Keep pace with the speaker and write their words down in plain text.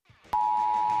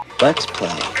Let's play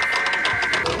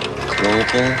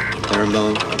Global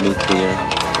Thermonuclear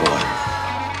War.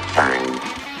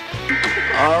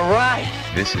 All right.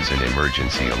 This is an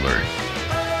emergency alert.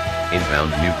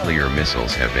 Inbound nuclear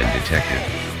missiles have been detected.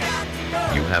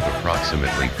 You have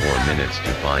approximately 4 minutes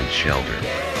to find shelter.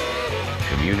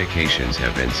 Communications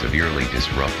have been severely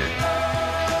disrupted.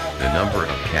 The number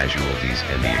of casualties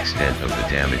and the extent of the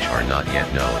damage are not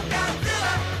yet known.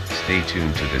 Stay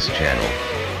tuned to this channel,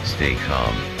 stay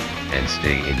calm, and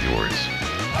stay indoors.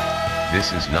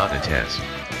 This is not a test.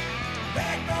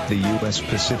 The U.S.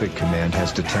 Pacific Command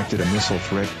has detected a missile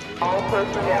threat. All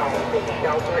personnel seek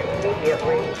shelter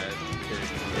immediately.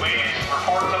 Please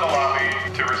report to the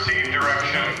lobby to receive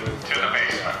direction to the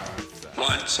basement.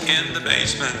 Once in the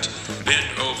basement,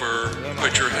 bend over,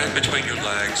 put your head between your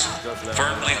legs,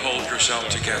 firmly hold yourself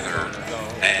together,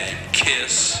 and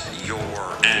kiss your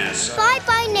ass.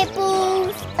 Bye-bye,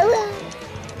 nipples. Hello.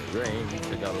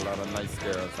 They got a lot of nice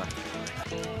girls.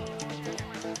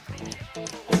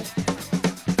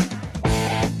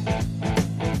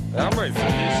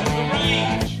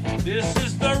 This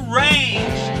is the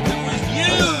range that was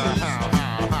used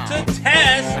to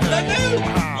test the nuke.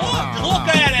 Look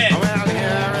at it. Well,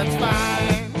 here it's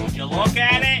fine. You look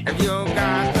at it. If you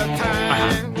got the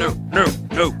time.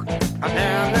 Nuke. And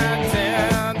that's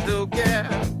it to get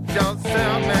yourself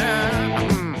in.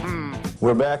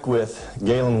 We're back with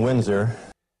Galen Windsor.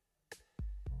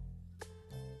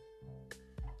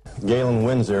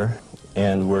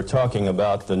 And we're talking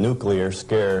about the nuclear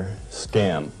scare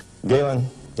scam. Galen,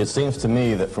 it seems to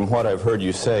me that from what I've heard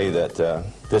you say that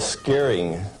this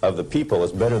scaring of the people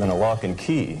is better than a lock and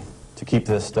key to keep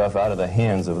this stuff out of the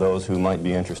hands of those who might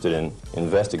be interested in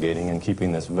investigating and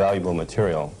keeping this valuable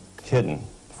material hidden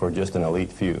for just an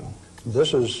elite few.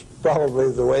 This is probably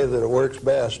the way that it works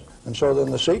best. And so then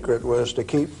the secret was to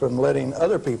keep from letting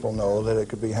other people know that it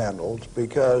could be handled,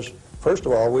 because first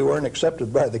of all, we weren't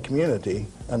accepted by the community,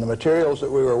 and the materials that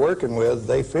we were working with,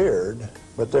 they feared,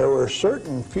 but there were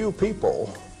certain few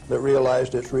people that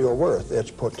realized its real worth, its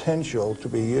potential to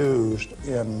be used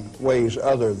in ways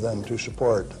other than to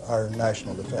support our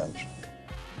national defense.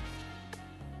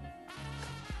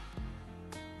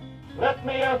 Let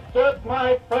me assert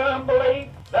my firm belief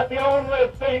that the only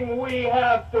thing we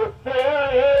have to fear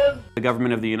is the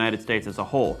government of the United States as a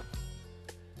whole.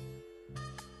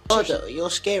 Otto, you're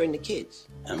scaring the kids.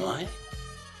 Am I?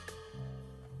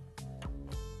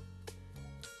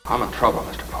 I'm in trouble,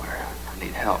 Mr. Potter. I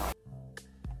need help.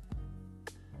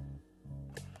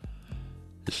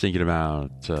 Just thinking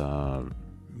about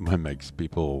what makes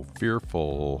people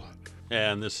fearful.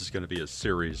 And this is going to be a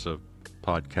series of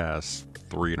podcasts,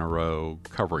 3 in a row,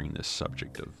 covering this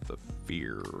subject of the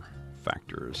fear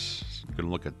factors. We're going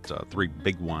to look at 3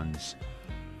 big ones.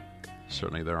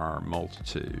 Certainly there are a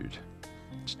multitude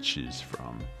to choose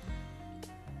from.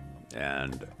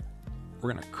 And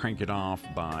we're going to crank it off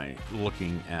by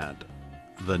looking at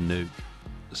the nuke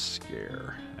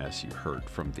scare, as you heard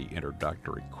from the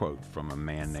introductory quote from a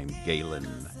man named Galen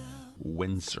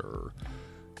Windsor.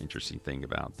 Interesting thing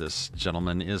about this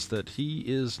gentleman is that he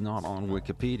is not on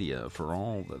Wikipedia for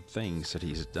all the things that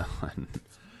he's done.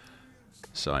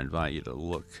 So I invite you to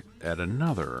look at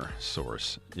another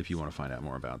source if you want to find out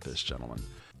more about this gentleman.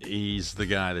 He's the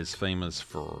guy that's famous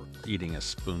for eating a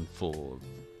spoonful of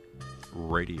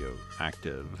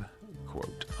radioactive,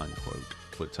 quote unquote,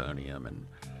 plutonium and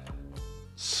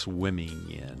swimming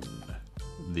in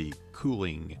the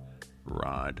cooling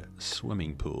rod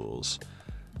swimming pools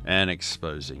and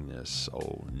exposing this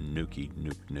old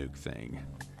nuke thing.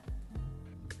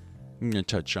 I'm going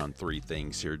to touch on 3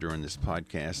 things here during this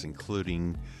podcast,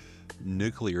 including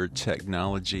nuclear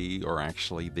technology, or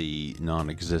actually the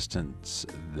non-existence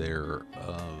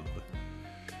thereof,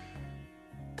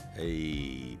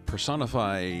 a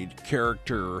personified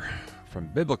character from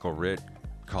biblical writ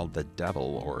called the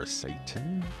devil or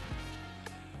Satan,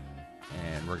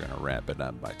 and we're going to wrap it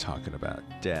up by talking about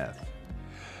death.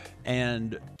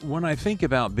 And when I think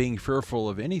about being fearful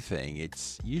of anything,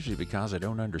 it's usually because I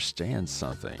don't understand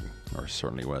something, or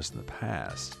certainly was in the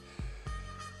past.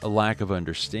 A lack of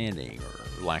understanding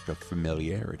or lack of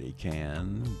familiarity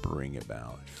can bring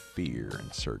about fear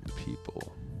in certain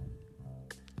people.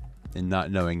 And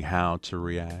not knowing how to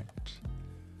react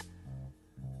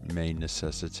may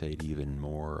necessitate even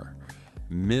more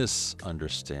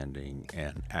misunderstanding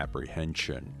and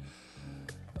apprehension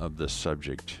of the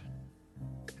subject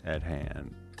at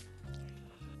hand.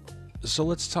 So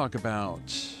let's talk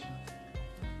about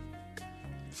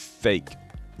fake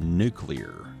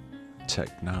nuclear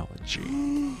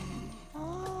technology.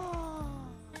 A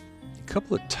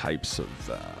couple of types of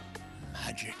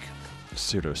magic.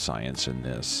 pseudoscience in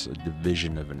this, a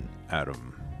division of an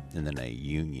atom and then a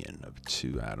union of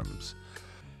two atoms.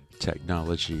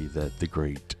 Technology that the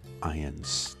great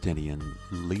Einsteinian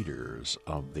leaders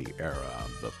of the era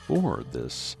before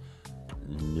this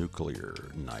nuclear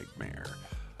nightmare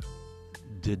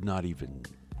did not even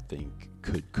think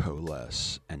could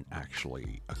coalesce and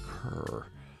actually occur.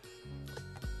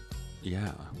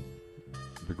 Yeah,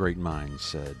 the great minds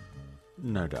said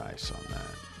no dice on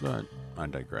that, but I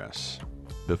digress.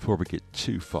 Before we get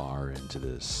too far into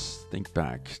this, think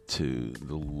back to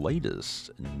the latest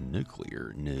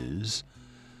nuclear news,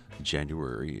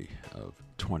 January of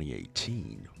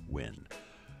 2018, when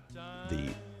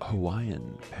the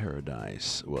Hawaiian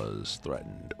Paradise was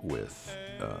threatened with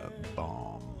a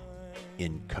bomb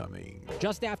incoming.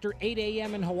 Just after 8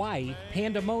 a.m. in Hawaii,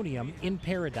 pandemonium in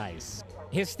Paradise.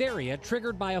 Hysteria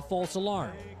triggered by a false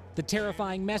alarm. The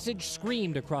terrifying message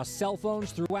screamed across cell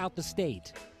phones throughout the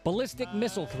state. Ballistic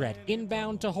missile threat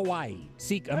inbound to Hawaii.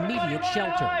 Seek immediate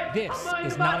shelter. This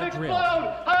is not a drill.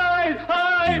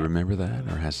 Do you remember that,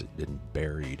 or has it been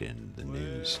buried in the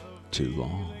news too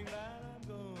long?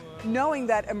 Knowing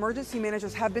that emergency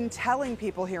managers have been telling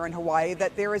people here in Hawaii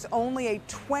that there is only a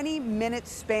 20-minute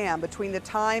span between the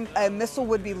time a missile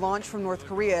would be launched from North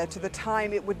Korea to the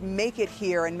time it would make it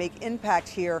here and make impact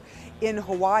here in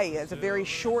Hawaii. It's a very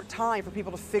short time for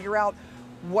people to figure out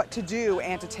what to do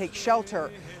and to take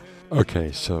shelter.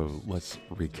 Okay, so let's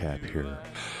recap here.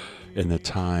 In the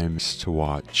times to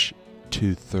watch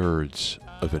 2/3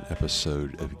 of an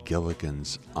episode of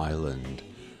Gilligan's Island,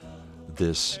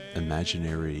 this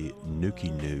imaginary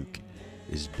Nuki Nuke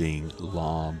is being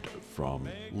lobbed from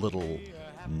little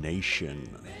nation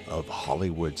of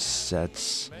Hollywood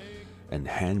sets and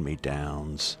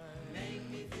hand-me-downs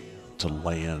to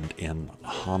land in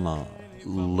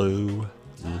Honolulu.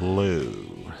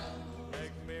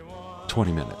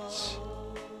 20 minutes.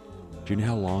 Do you know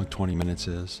how long 20 minutes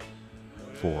is?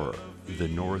 For the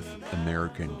North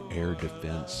American Air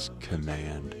Defense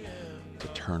Command to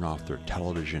turn off their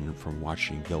television from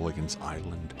watching Gilligan's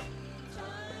Island,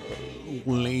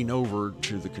 lean over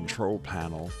to the control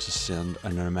panel to send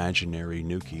an imaginary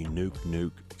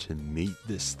nuke to meet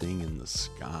this thing in the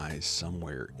sky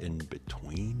somewhere in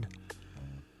between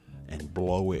and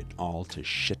blow it all to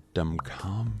shitdom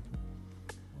come.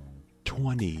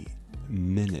 20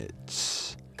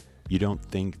 minutes. You don't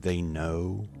think they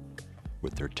know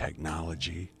with their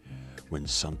technology when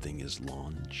something is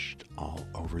launched all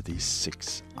over these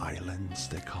 6 islands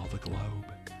they call the globe?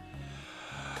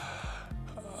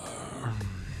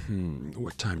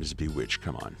 What time is Bewitched?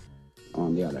 Come on.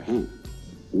 On the other hand,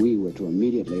 we were to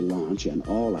immediately launch an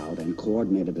all-out and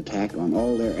coordinated attack on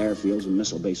all their airfields and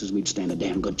missile bases, we'd stand a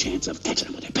damn good chance of catching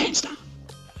them with their pants down.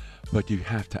 But you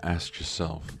have to ask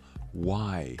yourself,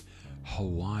 why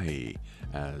Hawaii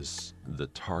as the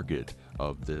target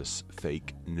of this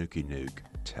fake Nuki Nuke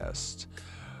test?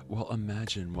 Well,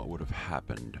 imagine what would have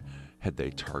happened had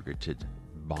they targeted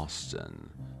Boston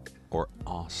or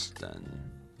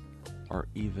Austin or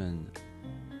even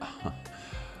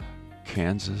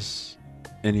Kansas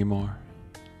anymore?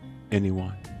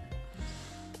 Anyone?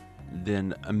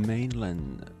 Then a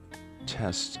mainland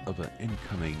test of an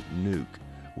incoming nuke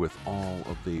with all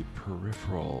of the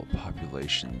peripheral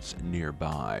populations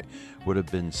nearby would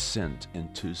have been sent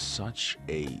into such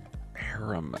a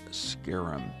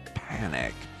harem-scarum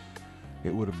panic,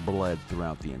 it would have bled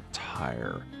throughout the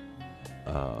entire,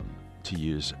 to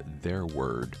use their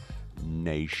word,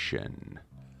 nation.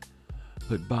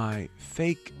 But by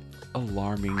fake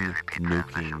alarming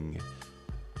nuking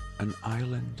an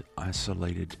island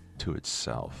isolated to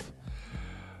itself,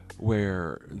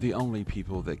 where the only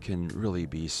people that can really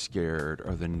be scared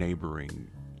are the neighboring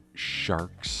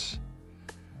sharks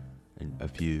and a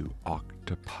few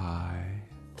octopi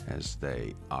as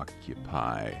they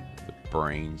occupy the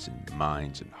brains and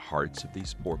minds and hearts of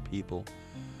these poor people.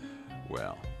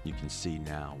 Well, you can see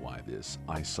now why this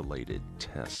isolated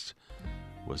test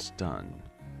was done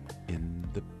in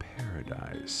the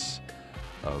paradise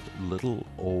of little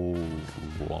old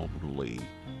lonely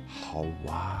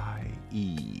Hawaii.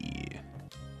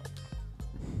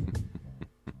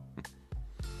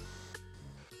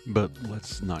 But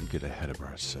let's not get ahead of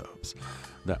ourselves.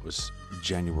 That was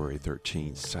January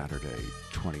 13th, Saturday,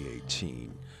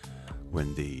 2018,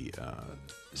 when the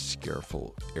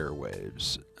scareful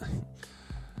airwaves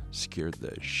scared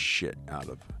the shit out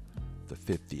of the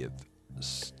 50th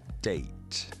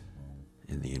state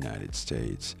in the United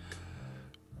States.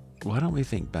 Why don't we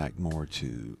think back more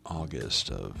to August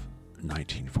of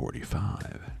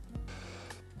 1945?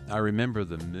 I remember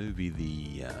the movie,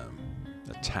 The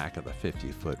Attack of the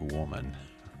 50-Foot Woman.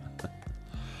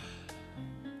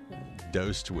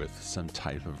 dosed with some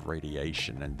type of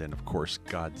radiation, and then, of course,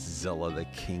 Godzilla, the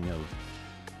king of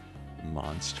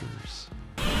monsters.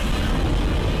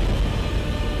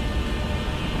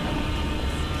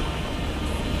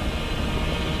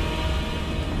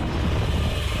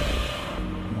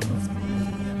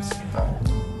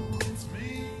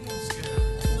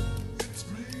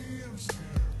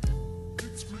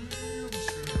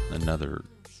 Another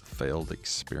failed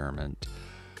experiment.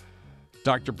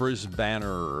 Dr. Bruce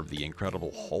Banner of the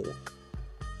Incredible Hulk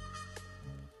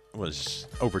was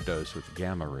overdosed with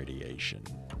gamma radiation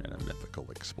in a mythical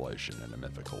explosion in a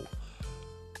mythical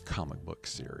comic book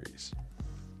series.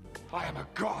 I am a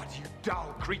god, you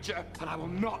dull creature, and I will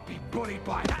not be bullied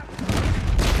by that.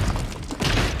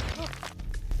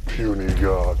 Puny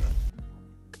god.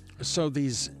 So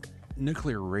these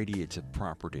nuclear radiative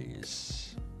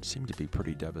properties seem to be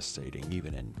pretty devastating,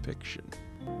 even in fiction.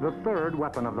 The third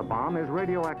weapon of the bomb is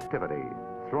radioactivity,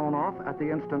 thrown off at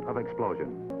the instant of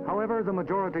explosion. However, the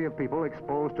majority of people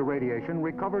exposed to radiation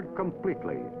recovered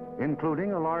completely,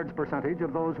 including a large percentage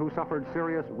of those who suffered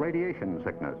serious radiation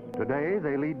sickness. Today,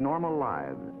 they lead normal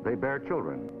lives. They bear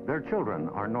children. Their children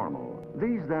are normal.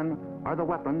 These, then, are the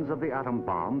weapons of the atom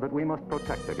bomb that we must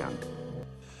protect against.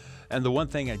 And the one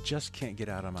thing I just can't get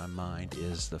out of my mind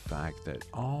is the fact that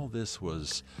all this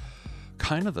was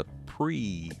kind of the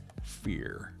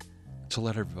pre-fear to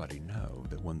let everybody know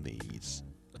that when these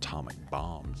atomic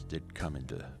bombs did come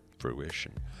into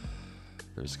fruition,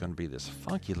 there's going to be this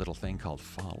funky little thing called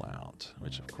fallout,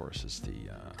 which of course is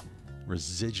the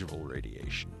residual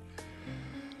radiation.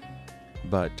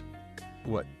 But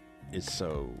what is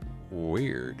so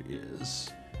weird is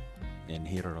in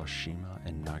Hiroshima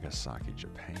and Nagasaki,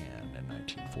 Japan in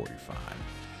 1945,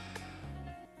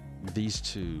 these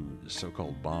two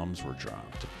so-called bombs were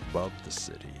dropped above the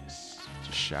cities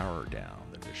to shower down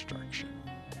the destruction.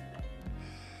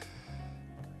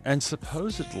 And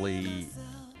supposedly,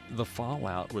 the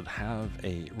fallout would have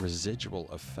a residual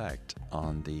effect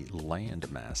on the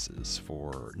land masses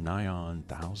for nigh on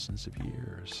thousands of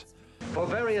years. For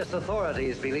various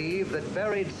authorities believe that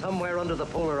buried somewhere under the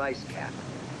polar ice cap,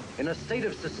 in a state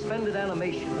of suspended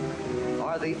animation,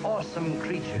 are the awesome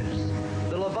creatures,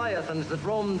 the leviathans that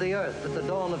roamed the earth at the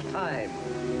dawn of time.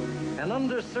 And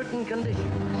under certain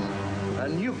conditions, a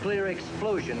nuclear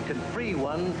explosion could free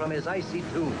one from his icy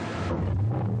tomb.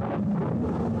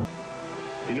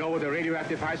 You know what a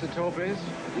radioactive isotope is?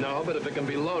 No, but if it can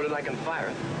be loaded, I can fire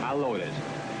it. I'll load it.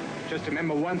 Just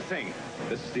remember one thing.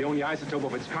 This is the only isotope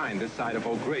of its kind this side of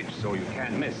Oak Ridge, so you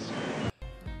can't miss.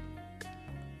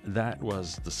 That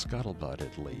was the scuttlebutt,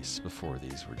 at least, before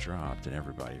these were dropped, and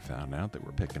everybody found out they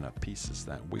were picking up pieces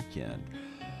that weekend.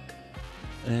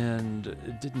 And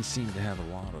it didn't seem to have a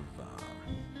lot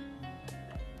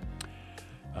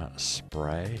of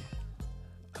spray.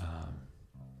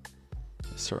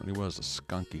 It certainly was a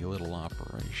skunky little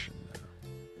operation.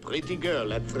 Pretty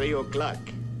girl at 3 o'clock.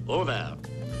 Over.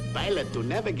 Pilot to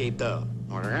navigator.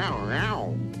 Over.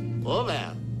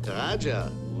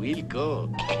 Roger. We'll go.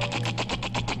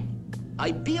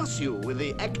 I pierce you with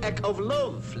the eck of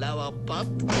love, flower pot.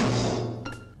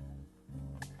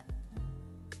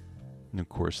 And of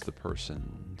course, the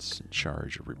persons in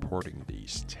charge of reporting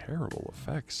these terrible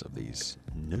effects of these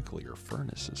nuclear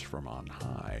furnaces from on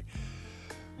high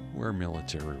were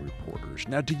military reporters.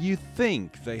 Now, do you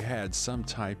think they had some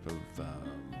type of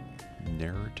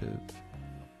narrative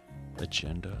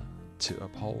agenda to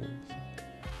uphold?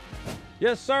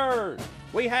 Yes, sir.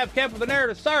 We have kept with the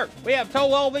narrative, sir. We have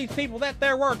told all these people that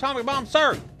there were atomic bombs,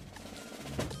 sir.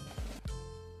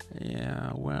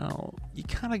 Yeah, well, you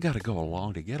kind of got to go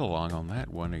along to get along on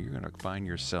that one, or you're going to find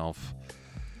yourself,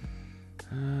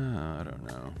 I don't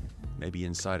know, maybe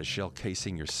inside a shell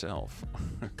casing yourself,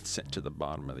 sent to the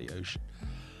bottom of the ocean.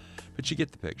 But you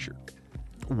get the picture.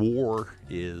 War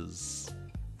is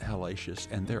hellacious,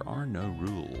 and there are no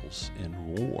rules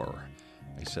in war,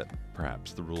 except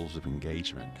perhaps the rules of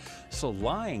engagement. So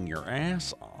lying your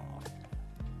ass off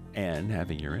and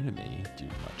having your enemy do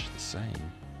much the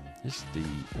same is the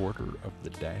order of the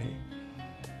day.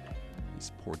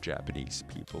 These poor Japanese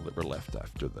people that were left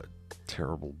after the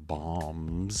terrible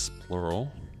bombs,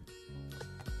 plural,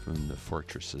 from the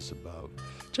fortresses above,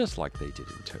 just like they did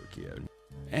in Tokyo,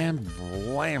 and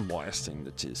blasting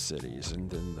the two cities. And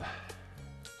then,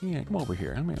 come over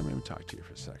here. I'm going to talk to you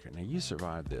for a second. Now, you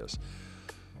survived this.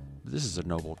 This is a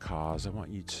noble cause. I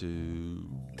want you to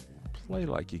play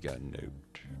like you got nuked.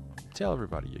 Tell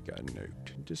everybody you got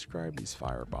nuked. Describe these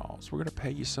fireballs. We're going to pay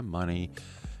you some money.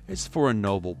 It's for a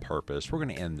noble purpose. We're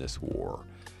going to end this war.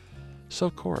 So,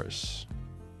 of course,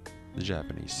 the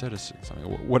Japanese citizens, I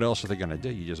mean, what else are they going to do?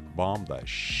 You just bomb the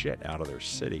shit out of their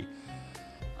city.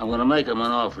 I'm going to make him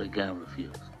an offer he can't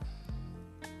refuse.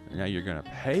 Now you're going to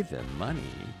pay them money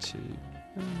to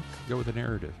go with the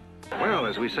narrative. Well,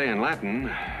 as we say in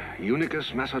Latin, unicus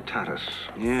massotatus.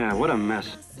 Yeah, what a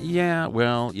mess. Yeah,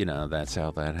 well, that's how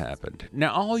that happened.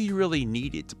 Now, all you really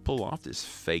needed to pull off this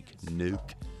fake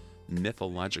nuke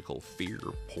mythological fear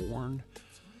porn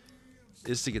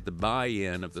is to get the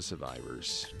buy-in of the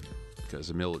survivors, because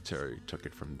the military took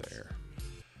it from there.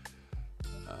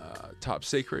 Top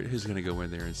secret, who's going to go in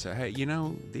there and say, hey,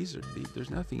 there's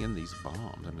nothing in these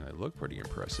bombs. I mean, they look pretty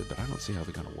impressive, but I don't see how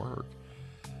they're going to work.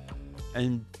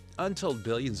 And untold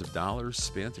billions of dollars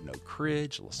spent in Oak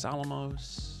Ridge, Los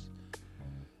Alamos,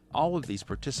 all of these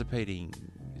participating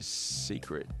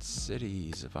secret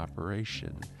cities of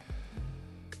operation,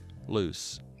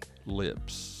 loose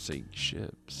lips sink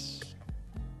ships.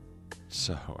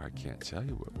 So I can't tell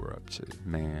you what we're up to.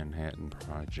 Manhattan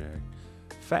Project,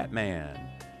 Fat Man,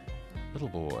 Little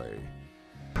Boy.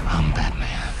 I'm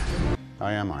Batman.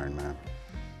 I am Iron Man.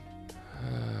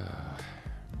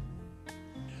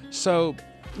 So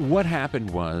what happened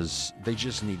was they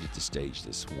just needed to stage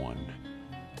this one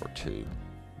or two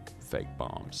fake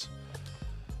bombs.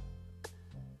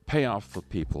 Pay off for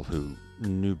people who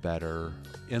knew better,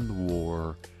 end the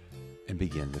war, and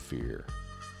begin the fear.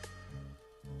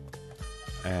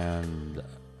 And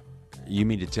you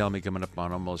mean to tell me coming up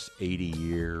on almost 80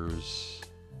 years,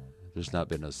 there's not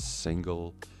been a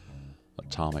single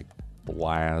atomic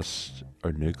blast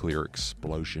or nuclear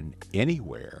explosion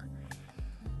anywhere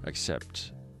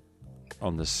except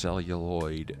on the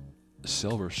celluloid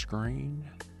silver screen?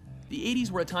 The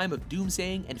 80s were a time of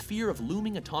doomsaying and fear of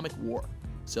looming atomic war.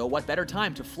 So what better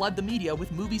time to flood the media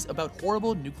with movies about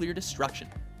horrible nuclear destruction?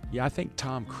 Yeah, I think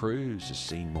Tom Cruise has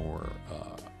seen more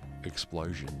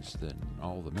explosions than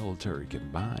all the military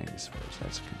combined as far as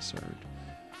that's concerned.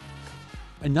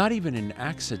 And not even an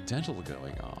accidental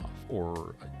going off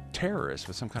or a terrorist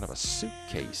with some kind of a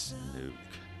suitcase nuke.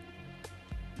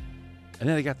 And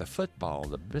then they got the football,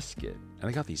 the biscuit, and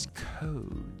they got these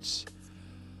codes.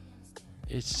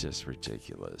 It's just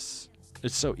ridiculous.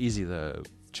 It's so easy, though,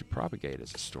 to propagate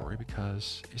as a story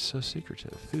because it's so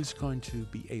secretive. Who's going to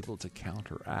be able to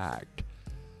counteract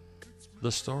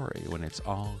the story when it's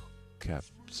all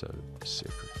kept so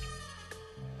secret?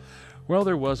 Well,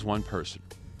 there was one person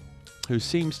who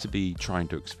seems to be trying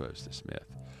to expose this myth.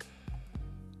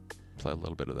 Play a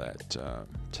little bit of that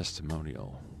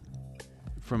testimonial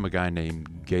from a guy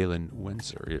named Galen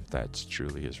Windsor, if that's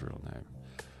truly his real name.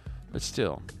 But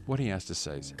still, what he has to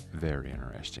say is very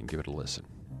interesting. Give it a listen.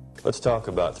 Let's talk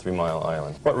about 3 Mile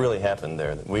Island. What really happened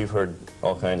there? We've heard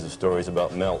all kinds of stories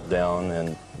about meltdown,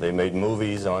 and they made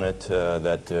movies on it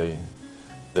that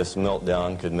this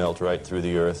meltdown could melt right through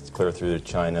the earth, clear through to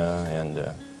China,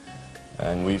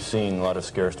 and we've seen a lot of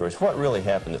scare stories. What really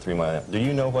happened at 3 Mile Island? Do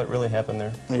you know what really happened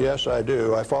there? Yes, I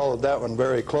do. I followed that one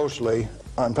very closely.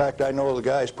 In fact, I know the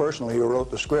guys personally who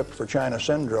wrote the script for China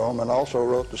Syndrome and also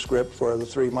wrote the script for the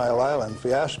 3 Mile Island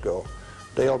fiasco.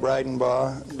 Dale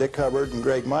Breidenbaugh, Dick Hubbard, and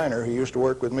Greg Miner, who used to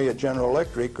work with me at General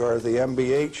Electric, are the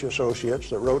MBH associates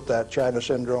that wrote that China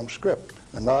Syndrome script.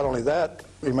 And not only that,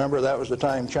 remember that was the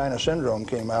time China Syndrome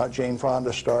came out, Jane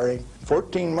Fonda starring.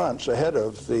 14 months ahead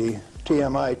of the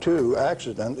TMI-2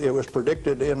 accident, it was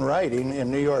predicted in writing in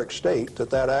New York State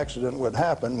that that accident would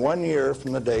happen 1 year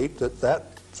from the date that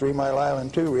 3 Mile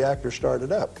Island 2 reactor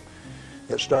started up.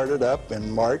 It started up in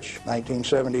March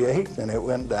 1978, and it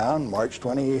went down March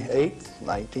 28,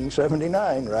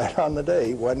 1979, right on the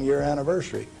day, 1 year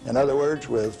anniversary. In other words,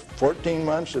 with 14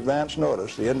 months advance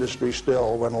notice, the industry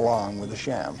still went along with the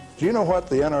sham. Do you know what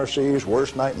the NRC's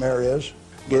worst nightmare is?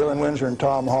 Galen Windsor and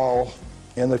Tom Hall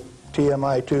in the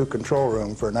TMI-2 control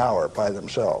room for an hour by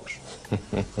themselves.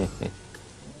 You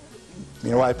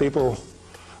know why people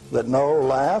that know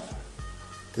laugh?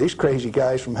 These crazy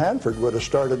guys from Hanford would have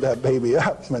started that baby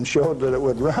up and showed that it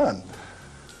would run.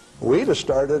 We'd have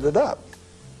started it up,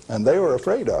 and they were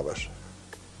afraid of us.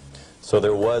 So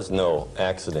there was no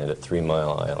accident at 3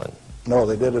 Mile Island? No,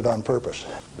 they did it on purpose.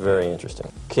 Very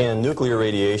interesting. Can nuclear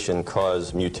radiation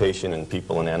cause mutation in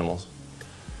people and animals?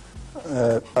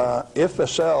 If a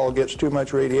cell gets too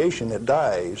much radiation, it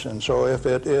dies. And so if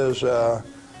it is a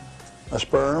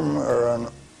sperm or an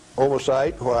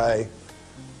ovocyte, why,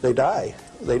 they die.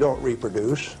 They don't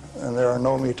reproduce, and there are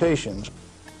no mutations.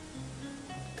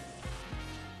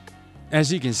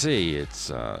 As you can see, it's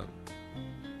a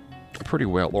pretty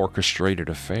well orchestrated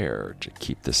affair to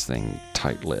keep this thing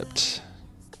tight-lipped.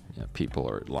 You know, people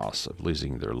are at loss of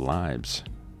losing their lives,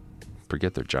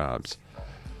 forget their jobs,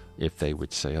 if they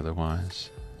would say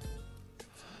otherwise.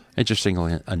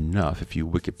 Interestingly enough, if you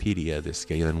Wikipedia this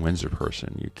Galen Windsor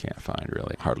person, you can't find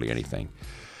really hardly anything.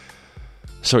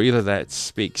 So either that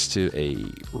speaks to a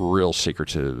real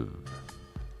secretive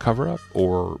cover-up,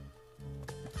 or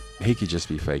he could just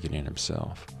be faking it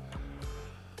himself.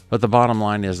 But the bottom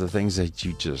line is the things that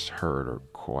you just heard are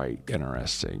quite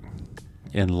interesting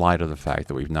in light of the fact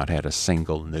that we've not had a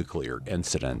single nuclear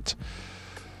incident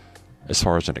as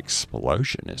far as an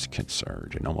explosion is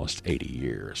concerned in almost 80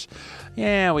 years.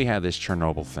 Yeah, we had this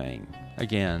Chernobyl thing.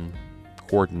 Again,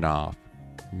 cordoned off.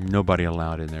 Nobody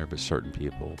allowed in there but certain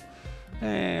people.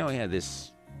 And we had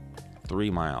this 3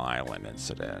 Mile Island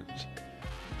incident.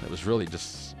 It was really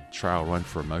just a trial run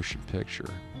for a motion picture.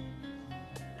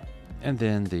 And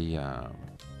then the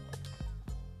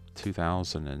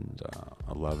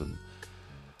 2011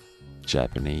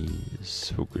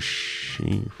 Japanese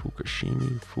Fukushima.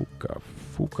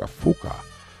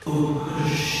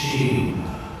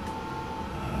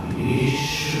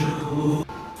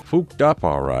 Fooked up,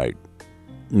 all right.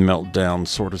 Meltdown,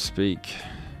 so to speak.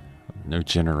 No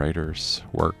generators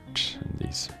worked, and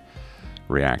these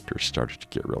reactors started to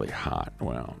get really hot.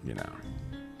 Well, you know,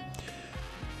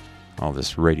 all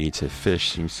this radiative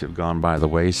fish seems to have gone by the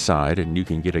wayside, and you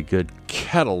can get a good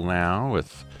kettle now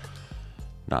with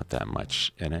not that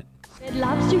much in it. Red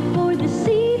Lobster for the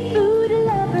seafood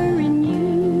lover in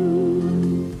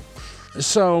you.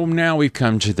 So now we've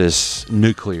come to this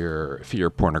nuclear fear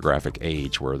pornographic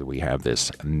age where we have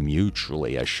this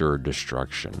mutually assured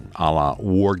destruction, a la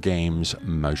War Games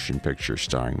motion picture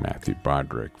starring Matthew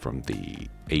Broderick from the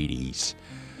 80s,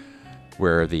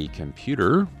 where the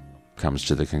computer comes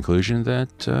to the conclusion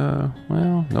that,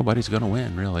 well, nobody's going to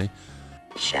win, really.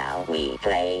 Shall we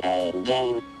play a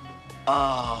game?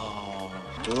 Oh,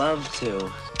 love to.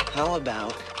 How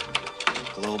about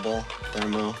global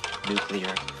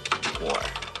thermonuclear war?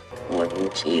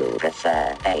 Wouldn't you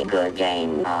prefer a good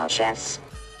game of chess?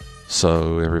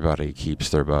 So everybody keeps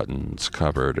their buttons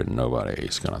covered and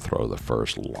nobody's going to throw the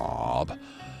first lob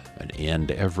and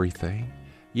end everything.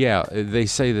 Yeah, they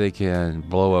say they can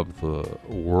blow up the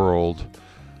world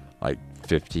like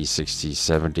 50, 60,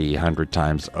 70, 100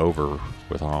 times over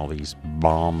with all these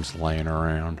bombs laying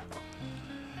around.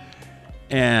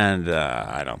 And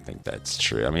I don't think that's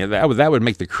true. I mean, that would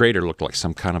make the creator look like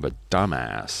some kind of a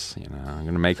dumbass. You know, I'm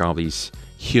going to make all these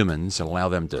humans and allow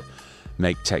them to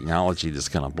make technology that's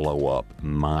going to blow up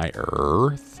my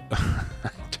Earth. I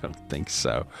don't think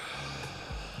so.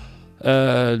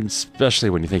 Especially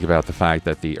when you think about the fact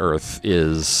that the Earth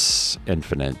is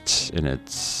infinite in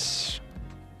its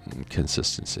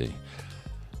consistency.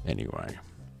 Anyway,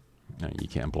 you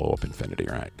can't blow up infinity,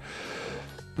 right?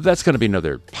 But that's going to be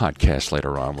another podcast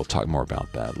later on. We'll talk more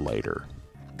about that later.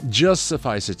 Just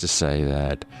suffice it to say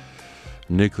that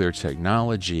nuclear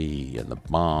technology and the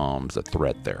bombs, the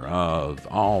threat thereof,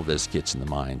 all this gets in the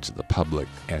minds of the public,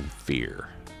 and fear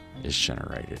is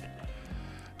generated.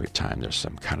 Every time there's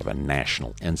some kind of a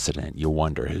national incident, you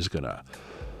wonder who's gonna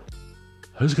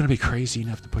be crazy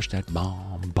enough to push that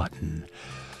bomb button.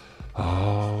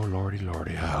 Oh, lordy,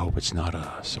 lordy, I hope it's not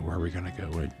us. So where are we gonna go?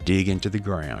 We're gonna dig into the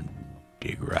ground.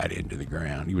 Dig right into the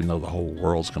ground. Even though the whole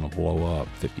world's gonna blow up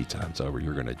 50 times over,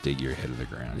 you're gonna dig your head in the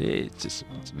ground. It's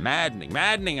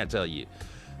maddening, I tell you.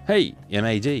 Hey,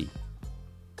 MAD,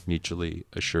 mutually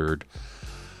assured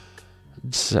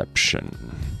deception.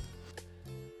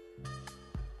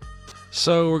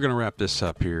 So we're going to wrap this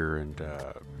up here and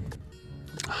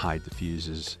hide the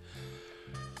fuses.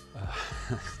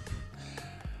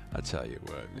 I tell you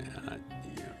what, man,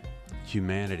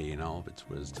 humanity and all of its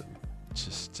wisdom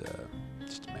just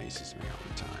amazes me all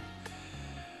the time.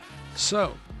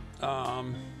 So,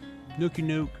 Nookie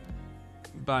Nuke,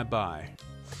 bye-bye.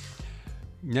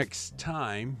 Next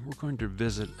time, we're going to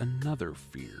visit another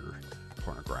fear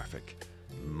pornographic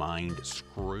mind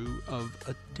screw of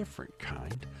a different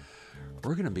kind.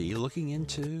 We're going to be looking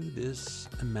into this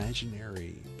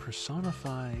imaginary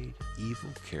personified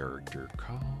evil character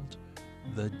called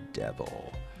the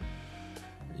Devil.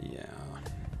 Yeah.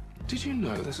 Did you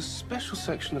know there's a special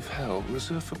section of hell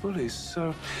reserved for bullies?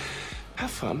 So,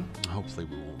 have fun. Hopefully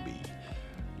we won't be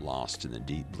lost in the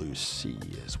deep blue sea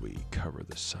as we cover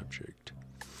the subject.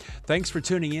 Thanks for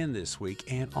tuning in this week,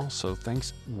 and also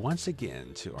thanks once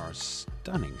again to our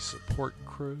stunning support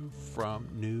crew from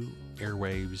New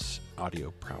Airwaves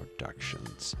Audio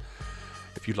Productions.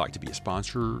 If you'd like to be a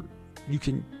sponsor, you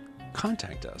can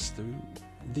contact us through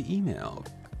the email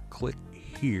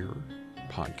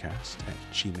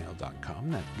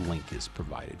clickherepodcast@gmail.com. That link is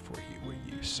provided for you where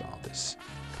you saw this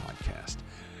podcast.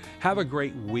 Have a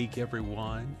great week,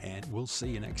 everyone, and we'll see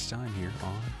you next time here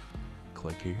on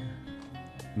Click Here.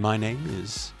 My name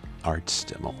is Art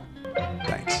Stimmel.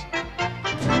 Thanks.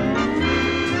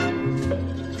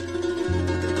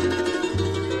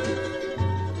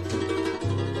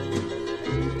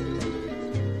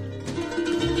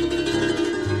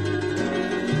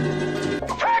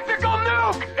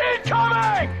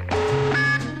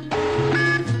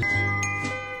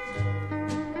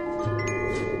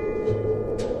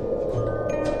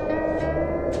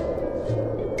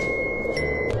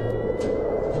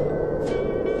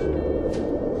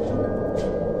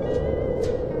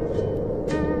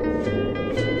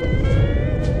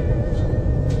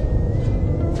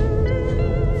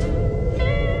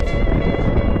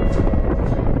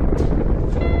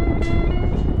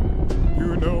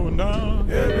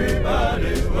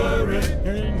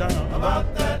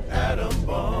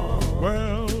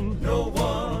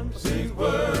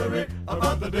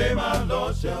 day my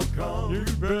Lord shall come. You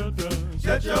better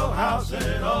set your house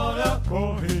in order,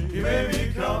 for he may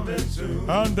be coming soon.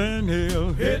 And then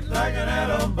he'll hit like an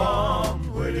atom bomb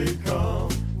when he come,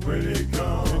 when he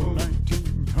come. In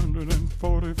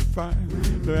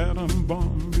 1945, the atom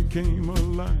bomb became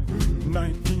alive.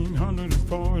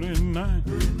 1949,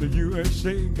 the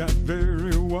USA got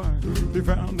very wise. They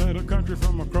found that a country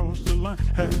from across the line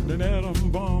had an atom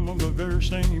bomb of the very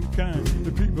same kind.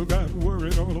 The people got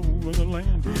worried all over the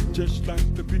land, just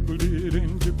like the people did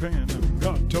in Japan.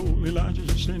 God told Elijah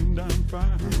to send down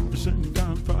fire,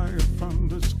 from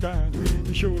the sky.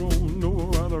 He showed old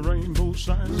Noah the rainbow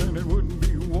signs, and it wouldn't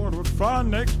be water but fire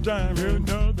next time. You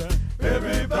know that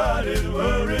everybody's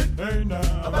worried, hey,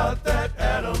 now, about that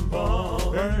atom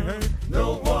bomb. Hey, hey,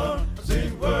 no one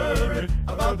seems worried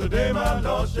about the day my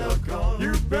Lord shall come.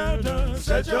 You better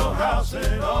set your house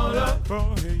in order,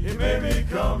 for he may be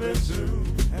coming soon.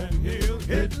 And he'll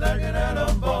hit like an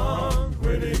atom bomb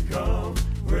when he comes,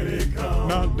 when he comes.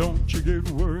 Now don't you get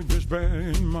worried, just bear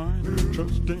in mind.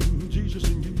 Trust in Jesus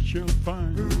and you shall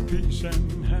find peace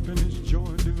and happiness, joy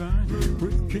divine,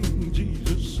 with King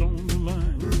Jesus on the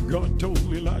line. God told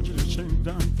Elijah to send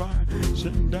down fire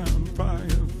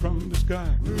from the sky.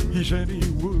 He said he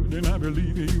would, and I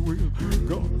believe he will.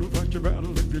 God will fight your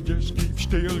battle if you just keep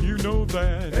still. You know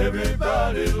that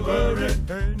everybody's worried,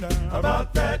 hey, now,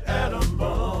 about that atom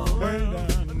bomb. Hey,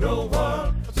 now, no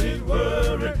one seems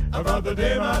worried about the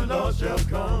day my Lord shall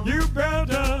come. You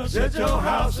better set your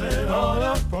house in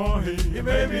order, for he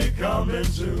may be coming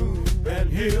soon.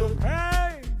 And he'll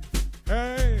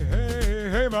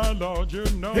hey, my Lord, you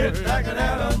know hit like an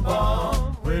atom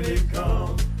bomb when he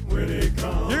comes, when he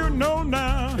comes. You know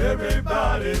now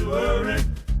everybody's worried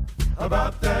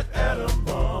about that atom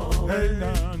bomb. Hey,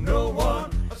 now, no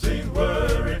one seems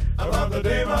worried about the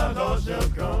day my Lord shall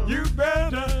come. You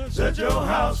better set your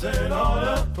house in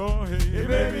order, for he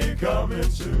may be coming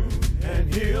soon.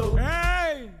 And he'll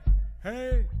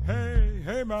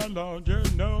hey, my Lord, you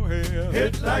know he'll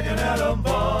hit like an atom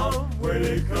bomb when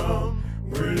he comes.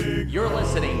 You're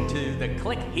listening to the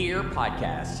Click Here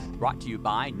podcast, brought to you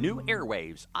by New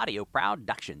Airwaves Audio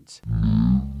Productions.